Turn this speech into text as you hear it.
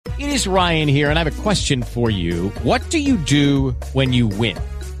It is Ryan here, and I have a question for you. What do you do when you win?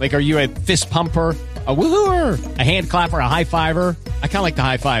 Like, are you a fist pumper, a woo-hooer, a hand clapper, a high fiver? I kind of like the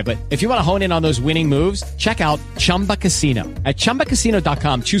high five, but if you want to hone in on those winning moves, check out Chumba Casino. At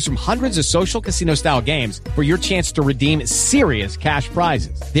ChumbaCasino.com, choose from hundreds of social casino-style games for your chance to redeem serious cash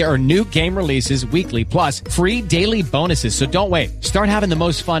prizes. There are new game releases weekly, plus free daily bonuses. So don't wait. Start having the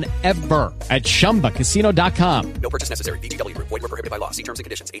most fun ever at ChumbaCasino.com. No purchase necessary. VGW. Void where prohibited by law. See terms and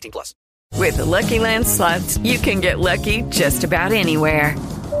conditions. 18+. With the Lucky Land Slots, you can get lucky just about anywhere.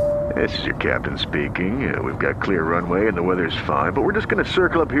 This is your captain speaking. We've got clear runway and the weather's fine, but we're just going to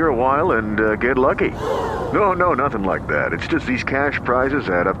circle up here a while and get lucky. No, nothing like that. It's just these cash prizes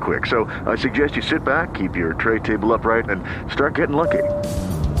add up quick. So I suggest you sit back, keep your tray table upright, and start getting lucky.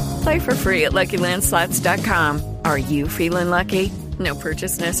 Play for free at LuckyLandSlots.com. Are you feeling lucky? No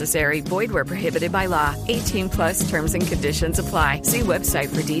purchase necessary. Void where prohibited by law. 18+ terms and conditions apply. See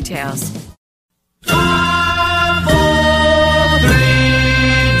website for details. 5, 4, 3,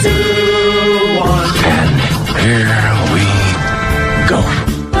 2, 1. And here we go.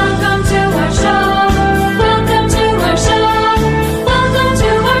 Welcome to our show. Welcome to our show. Welcome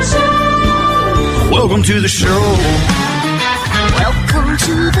to our show. Welcome to the show. Welcome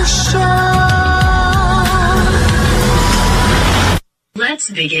to the show.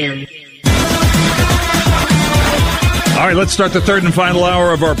 Let's begin. All right, let's start the third and final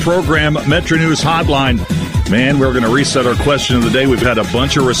hour of our program, Metro News Hotline. Man, we're going to reset our question of the day. We've had a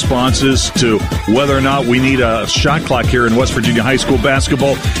bunch of responses to whether or not we need a shot clock here in West Virginia high school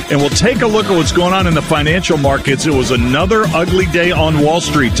basketball. And we'll take a look at what's going on in the financial markets. It was another ugly day on Wall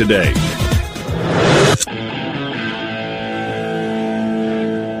Street today.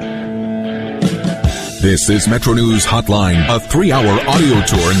 This is Metro News Hotline, a 3-hour audio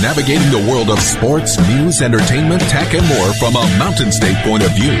tour navigating the world of sports, news, entertainment, tech, and more from a Mountain State point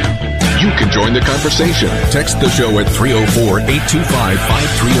of view. You can join the conversation. Text the show at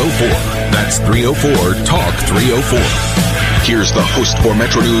 304-825-5304. That's 304-TALK-304. Here's the host for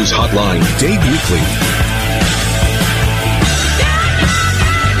Metro News Hotline, Dave Weekley.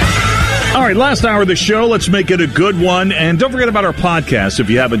 All right, last hour of the show. Let's make it a good one. And don't forget about our podcast if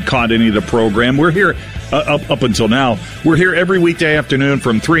you haven't caught any of the program. We're here up until now. We're here every weekday afternoon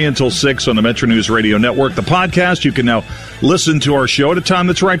from 3 until 6 on the Metro News Radio Network. The podcast, you can now listen to our show at a time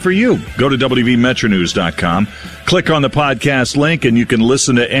that's right for you. Go to WVMetroNews.com. Click on the podcast link, and you can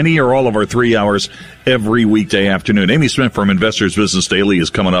listen to any or all of our 3 hours every weekday afternoon. Amy Smith from Investors Business Daily is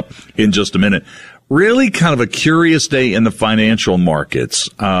coming up in just a minute. Really kind of a curious day in the financial markets.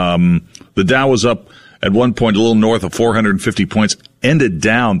 The Dow was up at one point a little north of 450 points, ended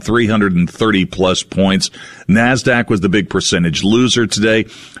down 330-plus points. NASDAQ was the big percentage loser today.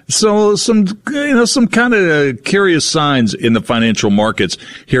 So some kind of curious signs in the financial markets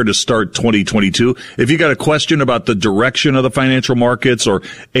here to start 2022. If you got a question about the direction of the financial markets or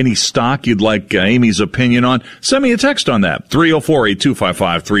any stock you'd like Amy's opinion on, send me a text on that.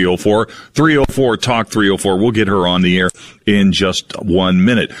 304-8255-304, 304-TALK-304. We'll get her on the air in just 1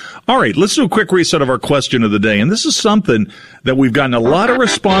 minute. All right, let's do a quick reset of our question of the day. And this is something that we've gotten a lot of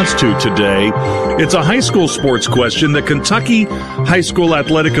response to today. It's a high school sports question. The Kentucky High School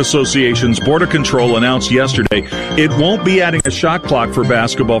Athletic Association's Board of Control announced yesterday it won't be adding a shot clock for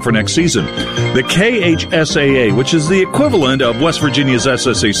basketball for next season. The KHSAA, which is the equivalent of West Virginia's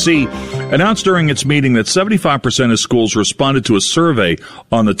SSAC, announced during its meeting that 75% of schools responded to a survey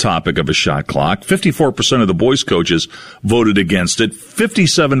on the topic of a shot clock. 54% of the boys' coaches voted against it.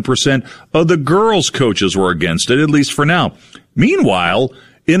 57% of the girls' coaches were against it, at least for now. Meanwhile,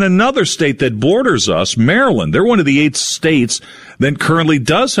 in another state that borders us, Maryland, they're one of the 8 states that currently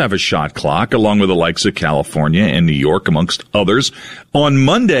does have a shot clock, along with the likes of California and New York, amongst others. On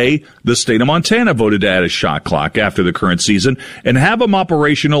Monday, the state of Montana voted to add a shot clock after the current season and have them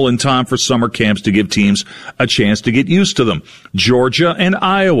operational in time for summer camps to give teams a chance to get used to them. Georgia and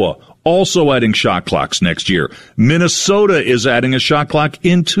Iowa also adding shot clocks next year. Minnesota is adding a shot clock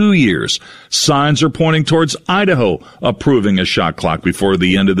in 2 years. Signs are pointing towards Idaho approving a shot clock before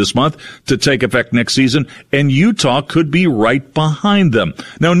the end of this month to take effect next season, and Utah could be right behind them.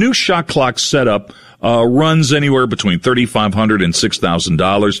 Now, new shot clock setup runs anywhere between $3,500 and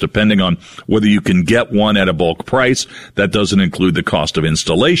 $6,000, depending on whether you can get one at a bulk price. That doesn't include the cost of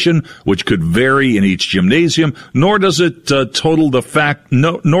installation, which could vary in each gymnasium, nor does it does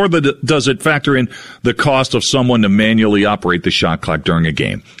it factor in the cost of someone to manually operate the shot clock during a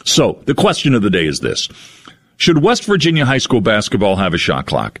game. So the question of the day is this: should West Virginia high school basketball have a shot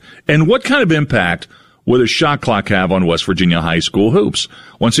clock? And what kind of impact would a shot clock have on West Virginia high school hoops?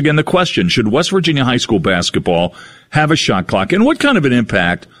 Once again, the question: should West Virginia high school basketball have a shot clock? And what kind of an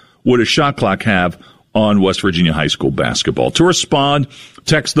impact would a shot clock have on West Virginia high school basketball? To respond,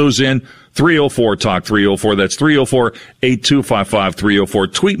 text those in 304-TALK 304. That's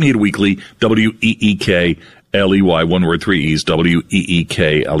 304-8255-304. Tweet me at Weekly, WEEKLEY. One word, 3 E's,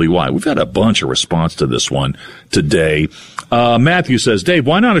 WEEKLEY. We've had a bunch of response to this one today. Matthew says, Dave,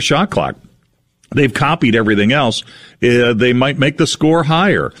 why not a shot clock? They've copied everything else. They might make the score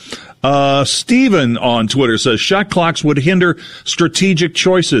higher. Steven on Twitter says shot clocks would hinder strategic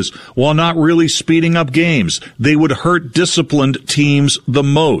choices while not really speeding up games. They would hurt disciplined teams the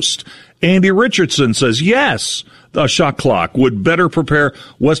most. Andy Richardson says yes, a shot clock would better prepare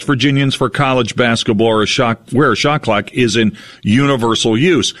West Virginians for college basketball where a shot clock is in universal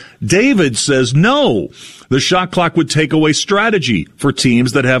use. David says no. The shot clock would take away strategy for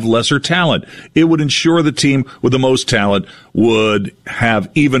teams that have lesser talent. It would ensure the team with the most talent would have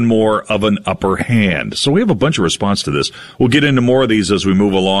even more of an upper hand. So we have a bunch of response to this. We'll get into more of these as we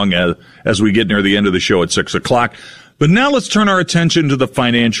move along as we get near the end of the show at 6 o'clock. But now let's turn our attention to the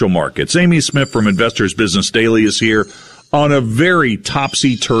financial markets. Amy Smith from Investors Business Daily is here on a very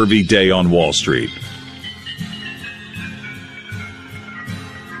topsy-turvy day on Wall Street.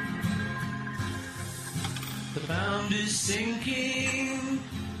 The pound is sinking,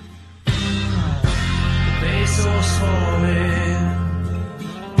 the peso's falling,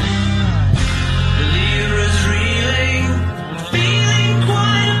 the lira's reeling, feeling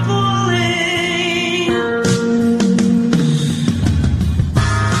quite appalling.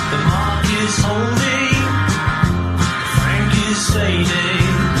 The mark is holding, the franc is fading,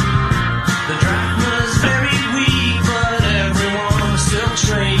 the drachma's very weak, but everyone's still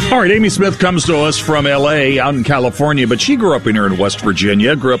trading. All right, Amy Smith comes to us from L.A., out in California, but she grew up in here in West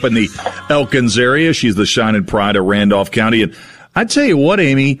Virginia, grew up in the Elkins area. She's the shine and pride of Randolph County. And I tell you what,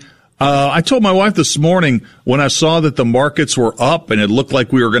 Amy, I told my wife this morning when I saw that the markets were up and it looked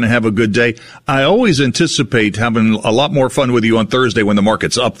like we were going to have a good day, I always anticipate having a lot more fun with you on Thursday when the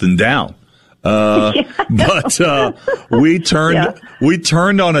market's up than down. But we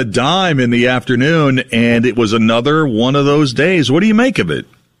turned on a dime in the afternoon, and it was another one of those days. What do you make of it?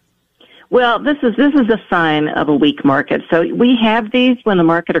 Well, this is a sign of a weak market. So we have these when the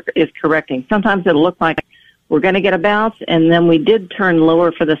market is correcting. Sometimes it'll look like we're going to get a bounce, and then we did turn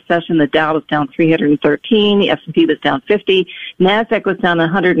lower for the session. The Dow was down 313, the S&P was down 50, NASDAQ was down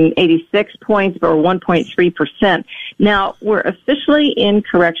 186 points, or 1.3%. Now, we're officially in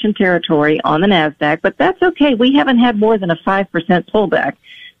correction territory on the NASDAQ, but that's okay. We haven't had more than a 5% pullback.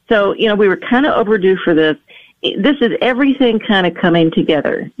 So, we were kind of overdue for this. This is everything kind of coming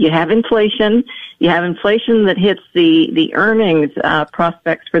together. You have inflation that hits the earnings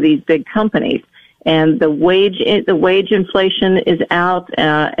prospects for these big companies, and the wage inflation is out,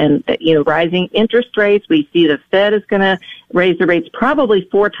 and rising interest rates. We see the Fed is going to raise the rates probably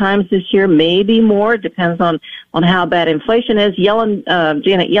 4 times this year, maybe more. Depends on how bad inflation is.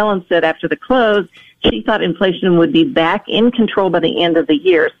 Janet Yellen said after the close she thought inflation would be back in control by the end of the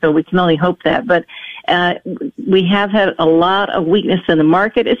year. So we can only hope that, but. We have had a lot of weakness in the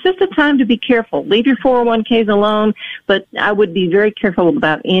market. It's just a time to be careful. Leave your 401ks alone, but I would be very careful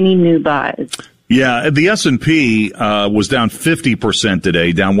about any new buys. Yeah, the S&P was down 50%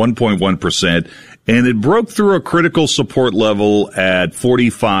 today, down 1.1%, and it broke through a critical support level at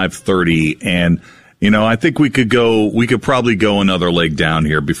 45.30. And I think we could probably go another leg down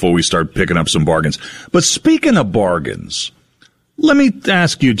here before we start picking up some bargains. But speaking of bargains, let me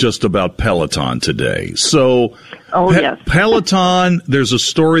ask you just about Peloton today. So, yes. Peloton, there's a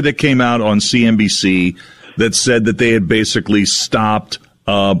story that came out on CNBC that said that they had basically stopped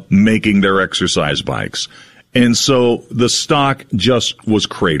making their exercise bikes. And so the stock just was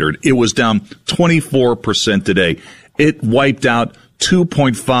cratered. It was down 24% today. It wiped out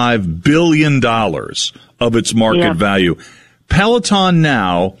 $2.5 billion of its market value. Peloton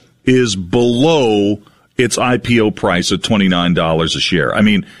now is below its IPO price at $29 a share. I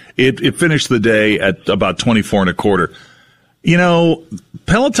mean, it finished the day at about 24 and a quarter.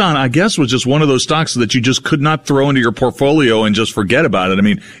 Peloton, I guess, was just one of those stocks that you just could not throw into your portfolio and just forget about it. I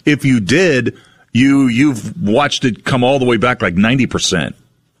mean, if you did, you've watched it come all the way back like 90%.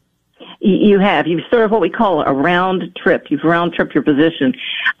 You have. You've sort of what we call a round trip. You've round-tripped your position.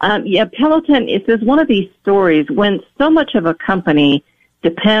 Peloton is one of these stories when so much of a company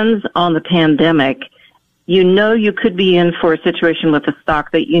depends on the pandemic. You could be in for a situation with a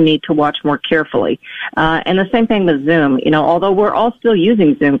stock that you need to watch more carefully. And the same thing with Zoom. Although we're all still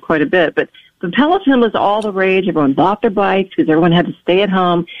using Zoom quite a bit, but the Peloton was all the rage. Everyone bought their bikes because everyone had to stay at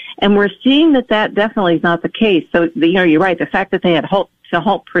home. And we're seeing that definitely is not the case. So, you're right. The fact that they had to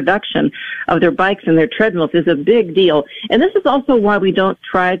halt production of their bikes and their treadmills is a big deal. And this is also why we don't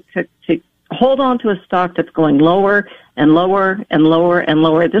try to hold on to a stock that's going lower and lower and lower and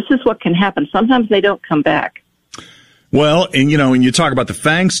lower. This is what can happen. Sometimes they don't come back. Well, and when you talk about the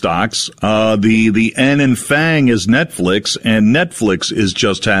FANG stocks, the N in FANG is Netflix, and Netflix is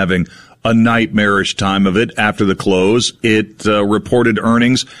just having a nightmarish time of it after the close. It reported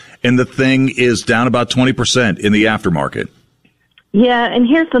earnings, and the thing is down about 20% in the aftermarket. Yeah, and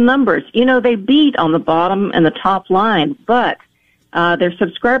here's the numbers. They beat on the bottom and the top line, but their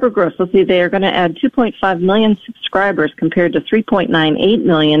subscriber growth, let's see, they are going to add 2.5 million subscribers compared to 3.98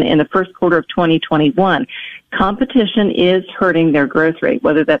 million in the first quarter of 2021. Competition is hurting their growth rate,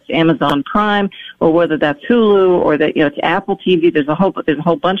 whether that's Amazon Prime or whether that's Hulu or that it's Apple TV. There's a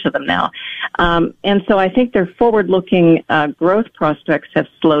whole bunch of them now, and so I think their forward-looking growth prospects have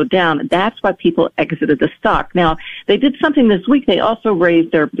slowed down. That's why people exited the stock. Now they did something this week. They also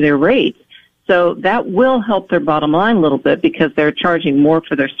raised their rates, so that will help their bottom line a little bit because they're charging more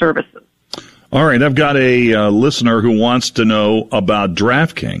for their services. All right, I've got a listener who wants to know about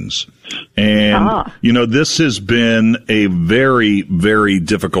DraftKings. And, this has been a very, very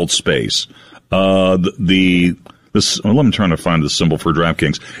difficult space. Let me try to find the symbol for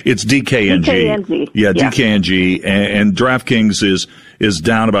DraftKings. It's DKNG. DKNG. Yeah, DKNG. And DraftKings is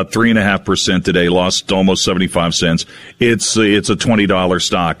down about 3.5% today, lost almost 75 cents. It's a $20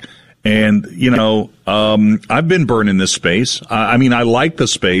 stock. And, I've been burned in this space. I like the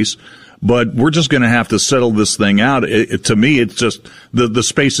space, but we're just going to have to settle this thing out. To me, it's just the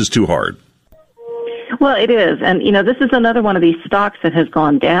space is too hard. Well, it is. And, this is another one of these stocks that has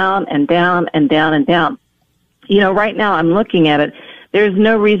gone down and down and down and down. Right now I'm looking at it. There's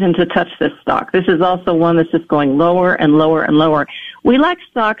no reason to touch this stock. This is also one that's just going lower and lower and lower. We like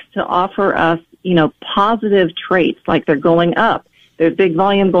stocks to offer us, positive traits, like they're going up. There's big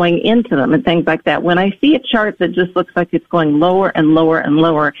volume going into them and things like that. When I see a chart that just looks like it's going lower and lower and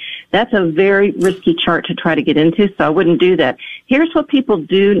lower, that's a very risky chart to try to get into, so I wouldn't do that. Here's what people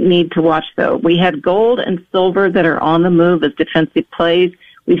do need to watch, though. We had gold and silver that are on the move as defensive plays.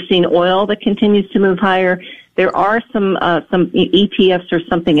 We've seen oil that continues to move higher. There are some ETFs or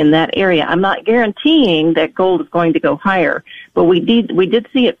something in that area. I'm not guaranteeing that gold is going to go higher, but we did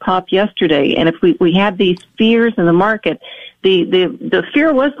see it pop yesterday. And if we had these fears in the market, the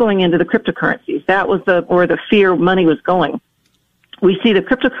fear was going into the cryptocurrencies. That was where the fear money was going. We see the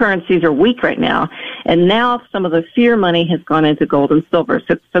cryptocurrencies are weak right now, and now some of the fear money has gone into gold and silver.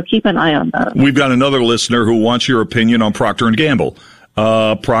 So keep an eye on that. We've got another listener who wants your opinion on Procter & Gamble.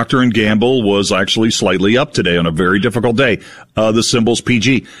 Procter & Gamble was actually slightly up today on a very difficult day. The symbol's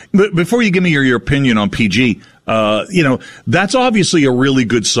PG. But before you give me your opinion on PG, that's obviously a really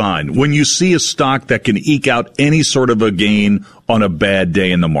good sign when you see a stock that can eke out any sort of a gain on a bad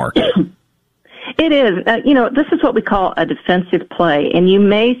day in the market. It is. This is what we call a defensive play, and you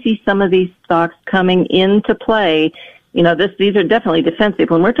may see some of these stocks coming into play. These are definitely defensive.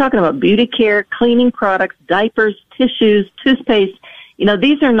 When we're talking about beauty care, cleaning products, diapers, tissues, toothpaste,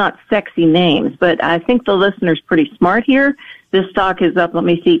 these are not sexy names, but I think the listener's pretty smart here. This stock is up,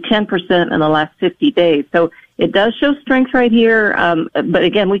 10% in the last 50 days. So it does show strength right here. But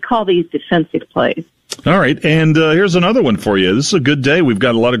again, we call these defensive plays. All right. And here's another one for you. This is a good day. We've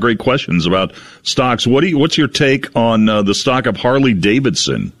got a lot of great questions about stocks. What's your take on the stock of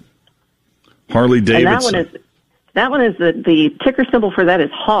Harley-Davidson? Harley-Davidson. And that one is the ticker symbol for that is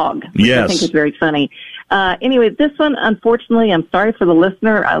HOG, which I think is very funny. Anyway, this one, unfortunately, I'm sorry for the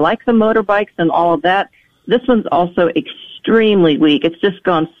listener. I like the motorbikes and all of that. This one's also extremely weak. It's just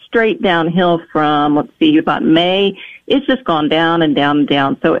gone straight downhill from, about May. It's just gone down and down and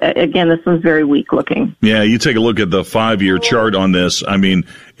down. So, again, this one's very weak looking. Yeah, you take a look at the 5-year chart on this.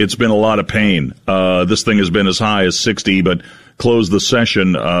 It's been a lot of pain. This thing has been as high as 60, but closed the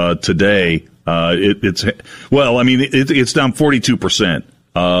session today. It's down 42%.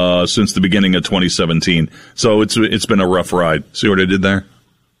 Since the beginning of 2017. So it's been a rough ride. See what I did there?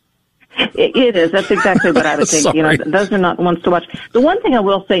 It is. That's exactly what I would think. Those are not the ones to watch. The one thing I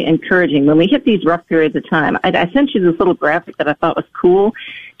will say encouraging, when we hit these rough periods of time, I sent you this little graphic that I thought was cool.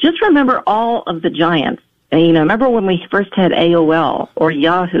 Just remember all of the giants. And, remember when we first had AOL or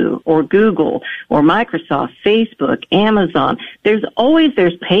Yahoo or Google or Microsoft, Facebook, Amazon. There's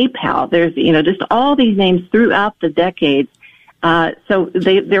PayPal. There's, just all these names throughout the decades. So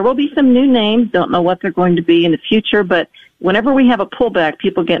there will be some new names. Don't know what they're going to be in the future, but whenever we have a pullback,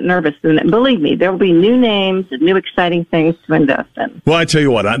 people get nervous. And believe me, there will be new names and new exciting things to invest in. Well, I tell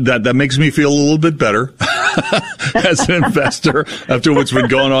you what, that makes me feel a little bit better as an investor after what's been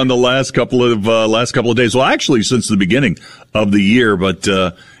going on the last couple of days. Well, actually, since the beginning of the year. But,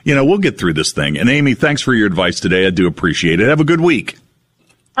 we'll get through this thing. And Amy, thanks for your advice today. I do appreciate it. Have a good week.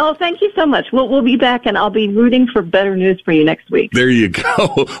 Oh, thank you so much. We'll be back, and I'll be rooting for better news for you next week. There you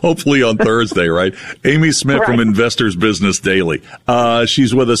go. Hopefully on Thursday, right? Amy Smith from Investors Business Daily.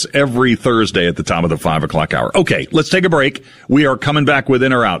 She's with us every Thursday at the top of the 5 o'clock hour. Okay, let's take a break. We are coming back with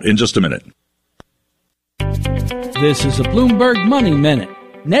In or Out in just a minute. This is a Bloomberg Money Minute.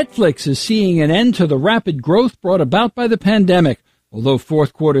 Netflix is seeing an end to the rapid growth brought about by the pandemic. Although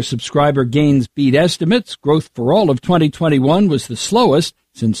fourth quarter subscriber gains beat estimates, growth for all of 2021 was the slowest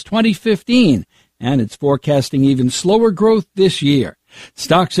since 2015, and it's forecasting even slower growth this year.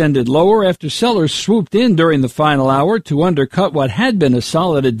 Stocks ended lower after sellers swooped in during the final hour to undercut what had been a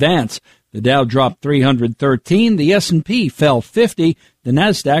solid advance. The Dow dropped 313, the S&P fell 50, the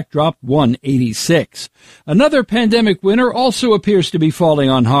Nasdaq dropped 186. Another pandemic winner also appears to be falling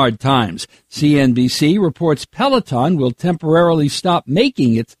on hard times. CNBC reports Peloton will temporarily stop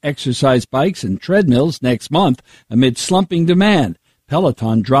making its exercise bikes and treadmills next month amid slumping demand.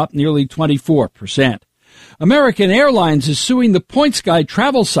 Peloton dropped nearly 24%. American Airlines is suing the Points Guy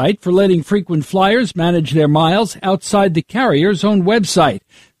travel site for letting frequent flyers manage their miles outside the carrier's own website.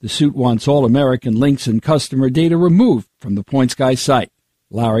 The suit wants all American links and customer data removed from the Points Guy site.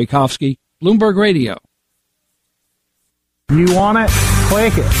 Larry Kofsky, Bloomberg Radio. You want it?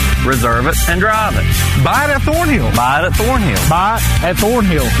 Click it. Reserve it and drive it. Buy it at Thornhill. Buy it at Thornhill. Buy it at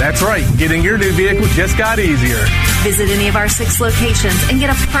Thornhill. That's right. Getting your new vehicle just got easier. Visit any of our 6 locations and get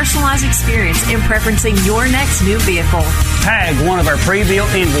a personalized experience in preferencing your next new vehicle. Tag one of our pre-built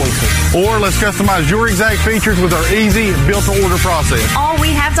invoices. Or let's customize your exact features with our easy built-to-order process. All we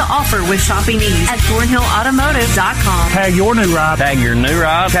have to offer with shopping ease at ThornhillAutomotive.com. Tag your new ride. Tag your new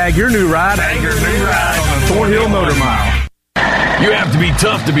ride. Tag your new ride. Tag your new ride on the Thornhill Motor Mile. You have to be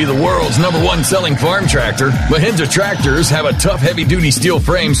tough to be the world's #1 selling farm tractor. Mahindra tractors have a tough, heavy-duty steel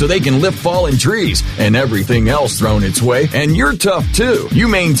frame so they can lift fallen trees and everything else thrown its way. And you're tough, too. You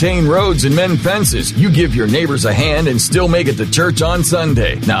maintain roads and mend fences. You give your neighbors a hand and still make it to church on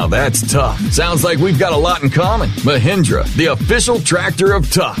Sunday. Now that's tough. Sounds like we've got a lot in common. Mahindra, the official tractor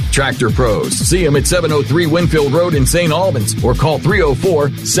of tough. Tractor Pros. See them at 703 Winfield Road in St. Albans or call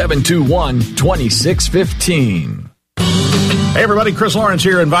 304-721-2615. Hey everybody, Chris Lawrence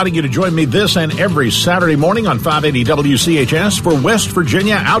here, inviting you to join me this and every Saturday morning on 580 WCHS for West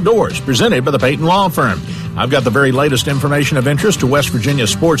Virginia Outdoors, presented by the Peyton Law Firm. I've got the very latest information of interest to West Virginia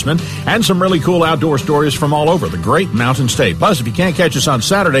sportsmen and some really cool outdoor stories from all over the great Mountain State. Plus, if you can't catch us on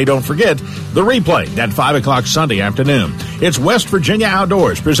Saturday, don't forget the replay at 5 o'clock Sunday afternoon. It's West Virginia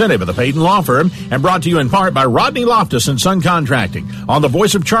Outdoors, presented by the Peyton Law Firm and brought to you in part by Rodney Loftus and Son Contracting on the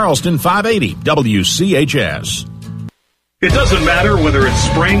Voice of Charleston, 580 WCHS. It doesn't matter whether it's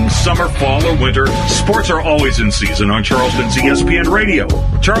spring, summer, fall, or winter, sports are always in season on Charleston's ESPN Radio.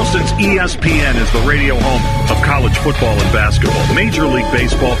 Charleston's ESPN is the radio home of college football and basketball, Major League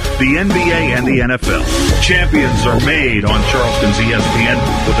Baseball, the NBA, and the NFL. Champions are made on Charleston's ESPN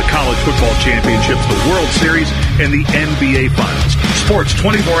with the College Football Championships, the World Series, and the NBA Finals. Sports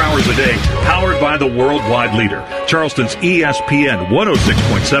 24 hours a day, powered by the worldwide leader. Charleston's ESPN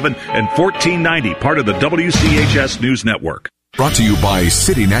 106.7 and 1490, part of the WCHS News Network. Brought to you by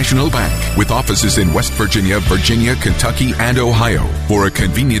City National Bank, with offices in West Virginia, Virginia, Kentucky, and Ohio. For a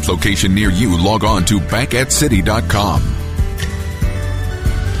convenient location near you, log on to bankatcity.com.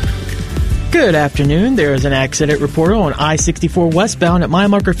 Good afternoon. There is an accident reported on I-64 westbound at mile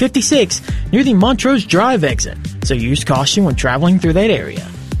marker 56 near the Montrose Drive exit, so use caution when traveling through that area.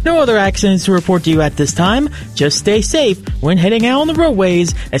 No other accidents to report to you at this time. Just stay safe when heading out on the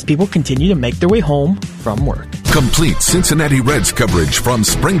roadways as people continue to make their way home from work. Complete Cincinnati Reds coverage from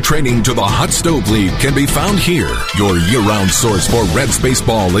spring training to the Hot Stove League can be found here. Your year-round source for Reds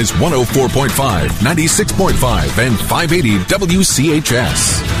baseball is 104.5, 96.5, and 580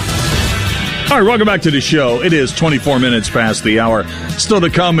 WCHS. All right, welcome back to the show. It is 24 minutes past the hour. Still to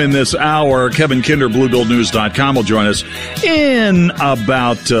come in this hour, Kevin Kinder, BlueBillNews.com, will join us in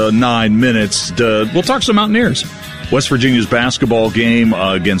about 9 minutes. We'll talk some Mountaineers. West Virginia's basketball game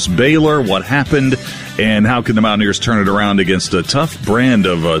against Baylor, what happened, and how can the Mountaineers turn it around against a tough brand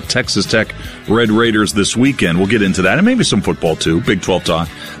of Texas Tech Red Raiders this weekend. We'll get into that, and maybe some football, too. Big 12 talk.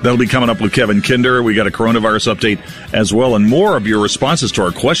 That'll be coming up with Kevin Kinder. We got a coronavirus update as well, and more of your responses to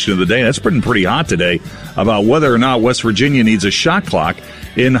our question of the day. That's been pretty hot today about whether or not West Virginia needs a shot clock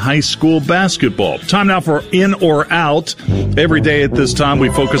in high school basketball. Time now for In or Out. Every day at this time, we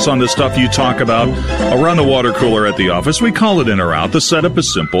focus on the stuff you talk about around the water cooler at the office. We call it In or Out. The setup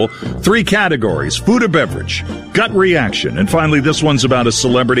is simple. 3 categories: food or beverage, gut reaction, and finally, this one's about a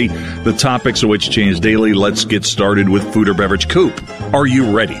celebrity, the topics of which change daily. Let's get started with food or beverage. Coop, are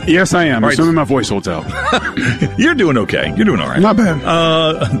you ready? Yes, I am. All right. Assuming my voice holds out. You're doing okay. You're doing all right. Not bad.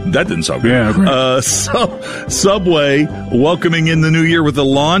 That didn't sound good. Yeah, great. Subway welcoming in the new year with the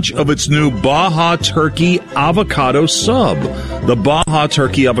launch of its new Baja Turkey Avocado Sub. The Baja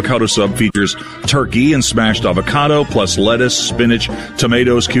Turkey Avocado Sub features turkey and smashed avocado, plus lettuce, spinach,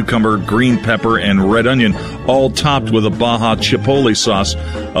 tomatoes, cucumber, green pepper, and red onion, all topped with a Baja Chipotle sauce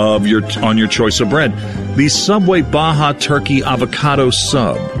on your choice of bread. The Subway Baja Turkey Avocado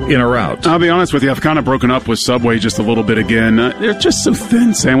Sub. In or out? I'll be honest with you, I've kind of broken up with Subway just a little bit again. They're just so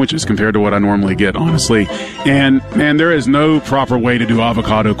thin sandwiches compared to what I normally get, honestly. And, man, there is no proper way to do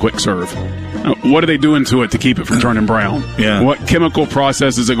avocado quick serve. What are they doing to it to keep it from turning brown? Yeah. What chemical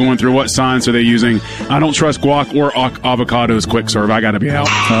process is it going through? What science are they using? I don't trust guac or avocados quick serve. I got to be out.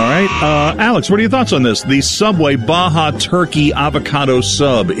 All right. Alex, what are your thoughts on this? The Subway Baja Turkey Avocado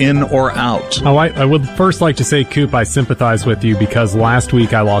Sub. In or out? Oh, I would first like to say, Coop, I sympathize with you because last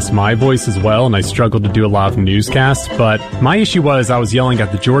week I lost my voice as well, and I struggled to do a lot of newscasts. But my issue was I was yelling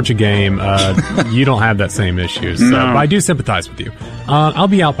at the Georgia game. You don't have that same issue. So, No. But I do sympathize with you. I'll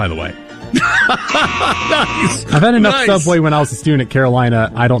be out, by the way. Nice. I've had enough Nice. Subway when I was a student at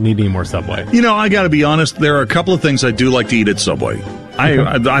Carolina. I don't need any more Subway. You know, I got to be honest. There are a couple of things I do like to eat at Subway.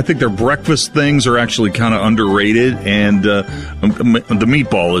 I think their breakfast things are actually kind of underrated, and the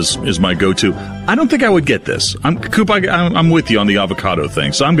meatball is my go-to. I don't think I would get this. Coop, I'm with you on the avocado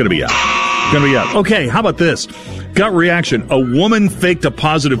thing, so I'm going to be out. Okay, how about this? Gut reaction. A woman faked a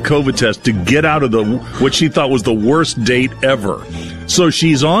positive COVID test to get out of what she thought was the worst date ever. So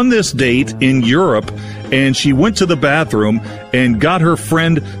she's on this date in Europe, and she went to the bathroom and got her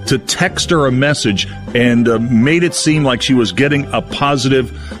friend to text her a message and made it seem like she was getting a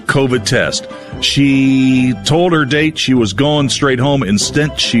positive COVID test. She told her date she was going straight home.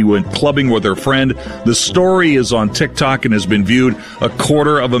 Instead, she went clubbing with her friend. The story is on TikTok and has been viewed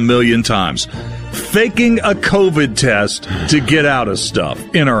 250,000 times. Faking a COVID test to get out of stuff.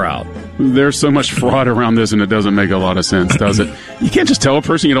 In or out? There's so much fraud around this, and it doesn't make a lot of sense, does it? You can't just tell a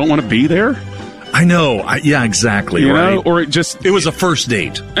person you don't want to be there. I know. Yeah, exactly. You right. know, or it was a first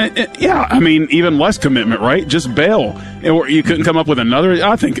date. Yeah, I mean, even less commitment, right? Just bail. Or you couldn't come up with another.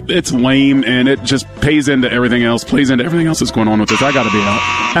 I think it's lame, and it just plays into everything else that's going on with this. I got to be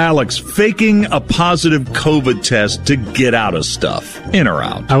out. Alex, faking a positive COVID test to get out of stuff. In or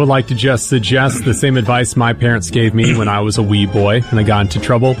out? I would like to just suggest the same advice my parents gave me when I was a wee boy and I got into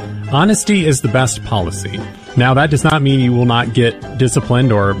trouble. Honesty is the best policy. Now, that does not mean you will not get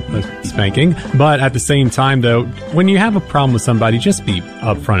disciplined or a spanking, but at the same time, though, when you have a problem with somebody, just be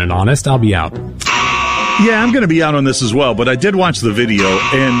upfront and honest. I'll be out. Yeah, I'm going to be out on this as well, but I did watch the video,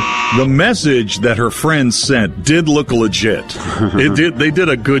 and the message that her friend sent did look legit. They did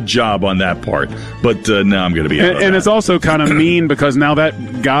a good job on that part, but now I'm going to be out on And that. it's also kind of mean because now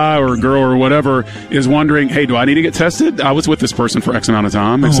that guy or girl or whatever is wondering, hey, do I need to get tested? I was with this person for X amount of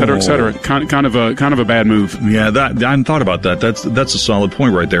time, et cetera, et cetera. Kind of a bad move. Yeah, I hadn't thought about that. That's a solid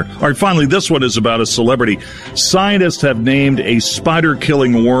point right there. All right, finally, this one is about a celebrity. Scientists have named a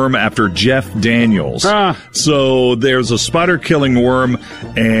spider-killing worm after Jeff Daniels. So there's a spider-killing worm,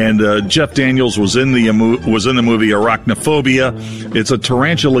 and Jeff Daniels was in the movie Arachnophobia. It's a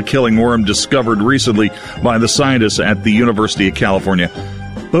tarantula-killing worm discovered recently by the scientists at the University of California.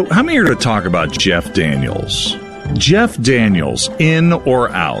 But how many are to talk about Jeff Daniels? Jeff Daniels, in or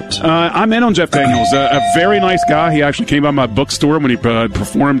out? I'm in on Jeff Daniels. A very nice guy. He actually came by my bookstore when he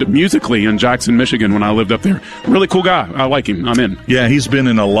performed musically in Jackson, Michigan when I lived up there. Really cool guy. I like him. I'm in. Yeah, he's been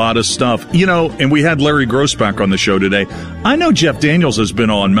in a lot of stuff. You know, and we had Larry Grossback on the show today. I know Jeff Daniels has been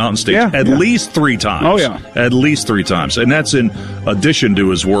on Mountain Stage at least 3 times. Oh, yeah. At least 3 times. And that's in addition to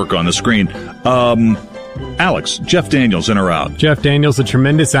his work on the screen. Alex, Jeff Daniels, in or out? Jeff Daniels, a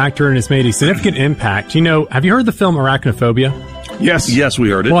tremendous actor, and has made a significant impact. You know, have you heard the film Arachnophobia? Yes, we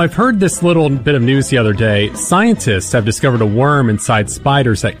heard it. Well, I've heard this little bit of news the other day. Scientists have discovered a worm inside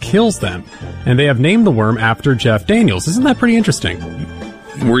spiders that kills them, and they have named the worm after Jeff Daniels. Isn't that pretty interesting?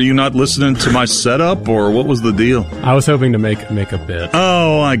 Were you not listening to my setup, or what was the deal? I was hoping to make a bit.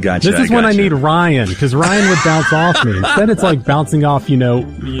 Oh, I got you. This is when I need Ryan, because Ryan would bounce off me. Instead, it's like bouncing off,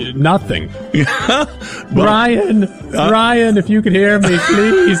 nothing. Ryan, if you could hear me,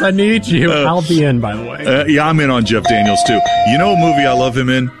 please, I need you. I'll be in, by the way. Yeah, I'm in on Jeff Daniels, too. You know a movie I love him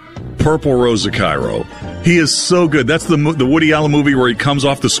in? Purple Rose of Cairo. He is so good. That's the Woody Allen movie where he comes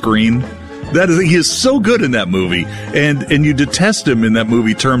off the screen. He is so good in that movie, and you detest him in that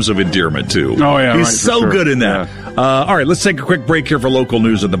movie. Terms of Endearment too. Oh yeah, he's right, so good in that. Yeah. All right, let's take a quick break here for local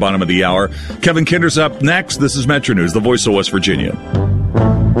news at the bottom of the hour. Kevin Kinder's up next. This is Metro News, the voice of West Virginia.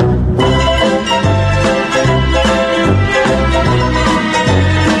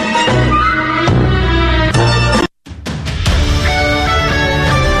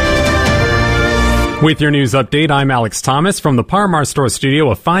 With your news update, I'm Alex Thomas from the Par Mar Store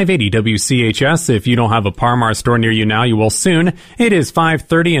studio of 580 WCHS. If you don't have a Par Mar store near you now, you will soon. It is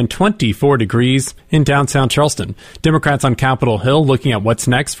 5:30 and 24 degrees in downtown Charleston. Democrats on Capitol Hill looking at what's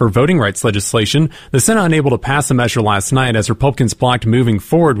next for voting rights legislation. The Senate unable to pass a measure last night as Republicans blocked moving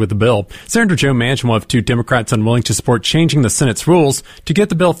forward with the bill. Senator Joe Manchin will have two Democrats unwilling to support changing the Senate's rules to get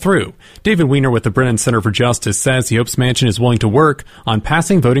the bill through. David Weiner with the Brennan Center for Justice says he hopes Manchin is willing to work on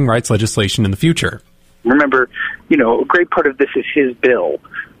passing voting rights legislation in the future. Remember, a great part of this is his bill.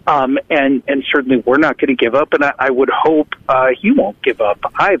 And certainly we're not going to give up, and I would hope he won't give up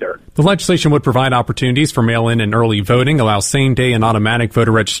either. The legislation would provide opportunities for mail-in and early voting, allow same-day and automatic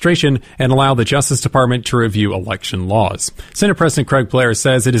voter registration, and allow the Justice Department to review election laws. Senate President Craig Blair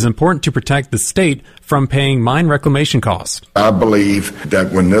says it is important to protect the state from paying mine reclamation costs. I believe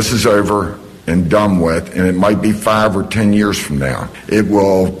that when this is over and done with, and it might be 5 or 10 years from now, it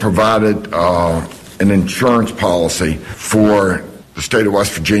will provide an insurance policy for the state of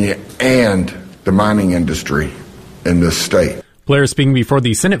West Virginia and the mining industry in this state. Blair speaking before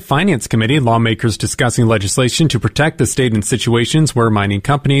the Senate Finance Committee, lawmakers discussing legislation to protect the state in situations where mining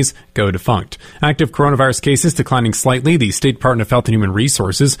companies go defunct. Active coronavirus cases declining slightly. The State Department of Health and Human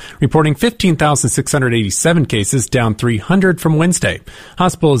Resources reporting 15,687 cases, down 300 from Wednesday.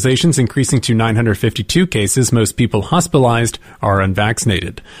 Hospitalizations increasing to 952 cases. Most people hospitalized are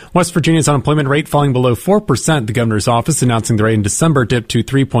unvaccinated. West Virginia's unemployment rate falling below 4%. The governor's office announcing the rate in December dipped to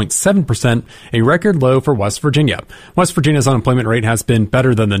 3.7%, a record low for West Virginia. West Virginia's unemployment rate has been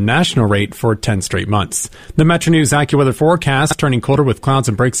better than the national rate for 10 straight months. The Metro News AccuWeather forecast, turning colder with clouds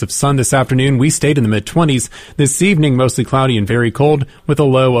and breaks of sun this afternoon. We stayed in the mid-20s. This evening, mostly cloudy and very cold with a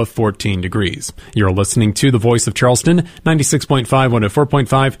low of 14 degrees. You're listening to The Voice of Charleston, 96.5,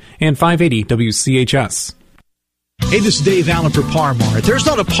 104.5, and 580 WCHS. Hey, this is Dave Allen for Par Mar. If there's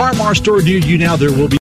not a Par Mar store near you now, there will be.